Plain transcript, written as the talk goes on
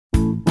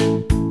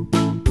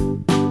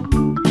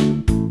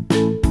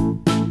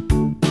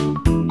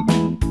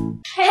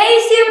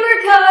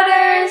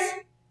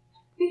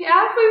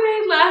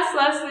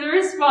lesson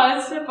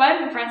responds to a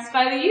button pressed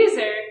by the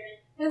user.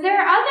 But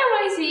there are other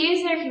ways the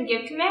user can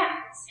give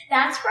commands.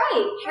 That's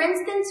right. For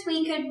instance,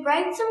 we could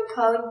write some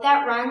code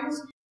that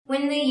runs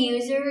when the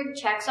user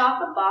checks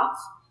off a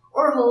box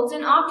or holds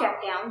an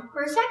object down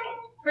for a second.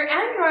 For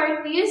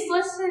Android, we use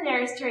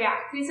listeners to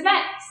react to these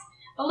events.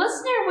 A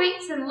listener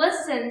waits and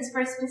listens for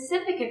a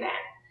specific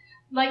event,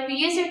 like the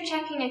user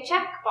checking a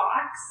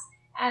checkbox,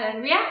 and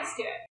then reacts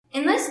to it.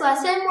 In this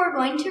lesson, we're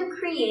going to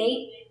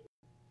create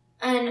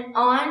an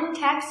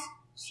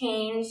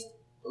onTextChanged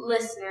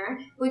listener,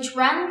 which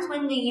runs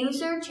when the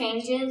user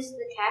changes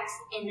the text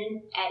in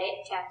an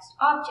edit text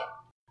object.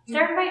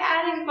 Start by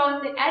adding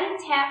both the edit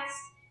text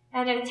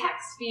and a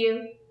text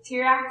view to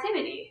your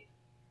activity.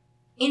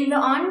 In the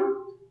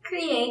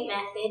onCreate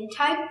method,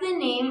 type the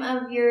name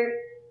of your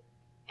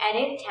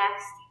edit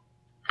text.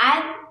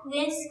 Add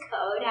this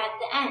code at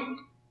the end.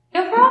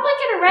 You'll probably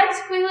get a red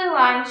squiggly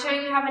line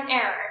showing you have an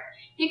error.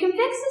 You can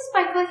fix this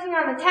by clicking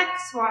on the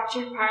text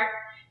watcher part,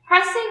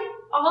 pressing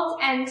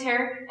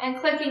Alt-Enter, and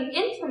clicking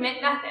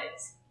Implement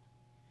Methods.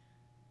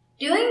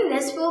 Doing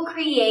this will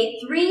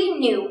create 3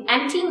 new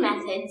empty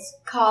methods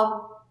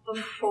called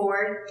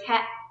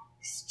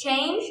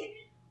BeforeTextChanged,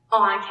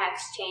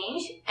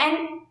 OnTextChanged, and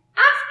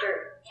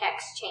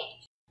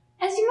AfterTextChanged.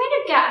 As you might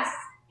have guessed,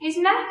 these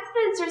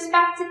methods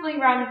respectively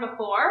run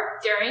before,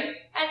 during,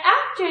 and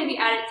after the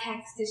edit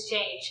text is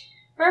changed.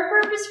 For our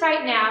purpose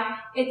right now,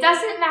 it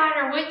doesn't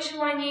matter which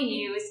one you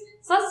use,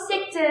 so let's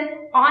stick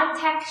to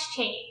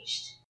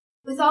OnTextChanged.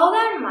 With all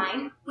that in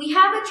mind, we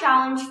have a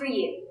challenge for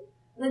you.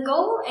 The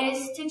goal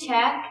is to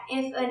check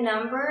if a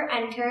number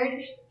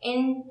entered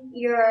in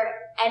your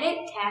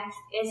edit text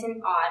is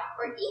an odd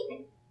or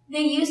even. The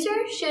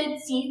user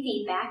should see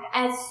feedback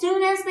as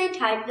soon as they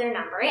type their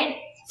number in,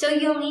 so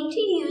you'll need to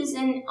use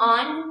an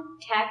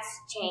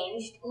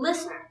onTextChanged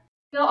listener.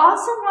 You'll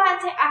also want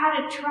to add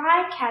a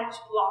try-catch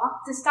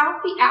block to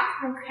stop the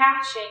app from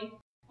crashing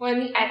when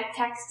the edit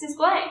text is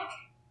blank.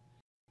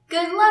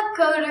 Good luck,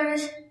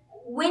 coders!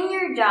 When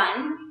you're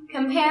done,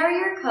 compare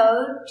your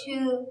code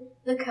to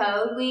the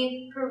code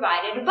we've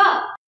provided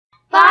above.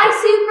 Bye,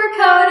 super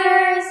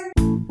coders!